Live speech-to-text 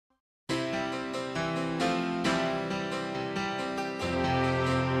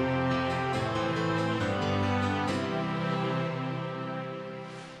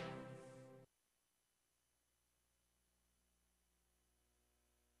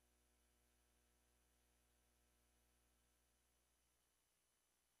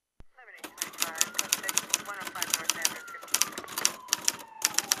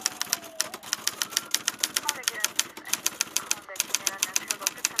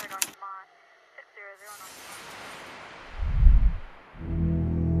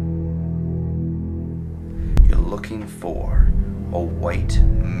looking for a white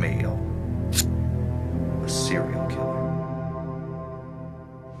male, a serial killer.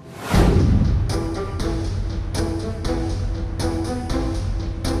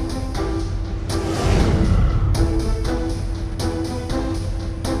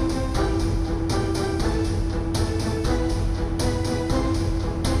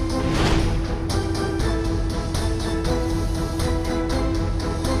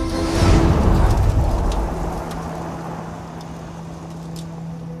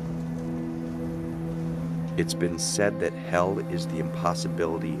 It's been said that hell is the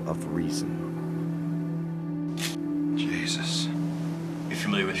impossibility of reason. Jesus. You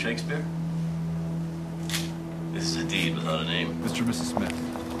familiar with Shakespeare? This is a deed without a name. Mr. and Mrs. Smith,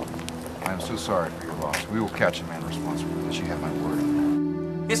 I am so sorry for your loss. We will catch the man responsible for this. You have my word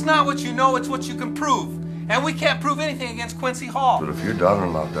on that. It's not what you know, it's what you can prove. And we can't prove anything against Quincy Hall. But if your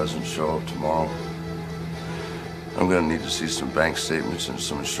daughter-in-law doesn't show up tomorrow, I'm gonna need to see some bank statements and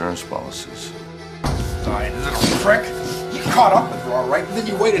some insurance policies. You little prick. You caught up with her, all right? And then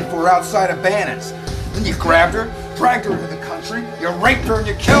you waited for her outside of Bannon's. Then you grabbed her, dragged her into the country, you raped her, and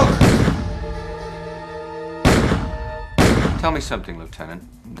you killed her. Tell me something, Lieutenant.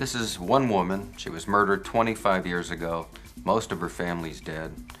 This is one woman. She was murdered 25 years ago. Most of her family's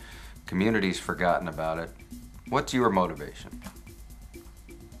dead. Community's forgotten about it. What's your motivation?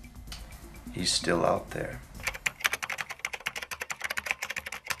 He's still out there.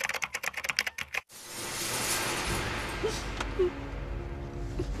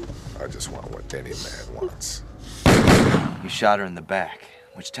 I just want what any man wants. You shot her in the back,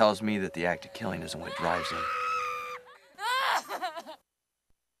 which tells me that the act of killing isn't what drives him.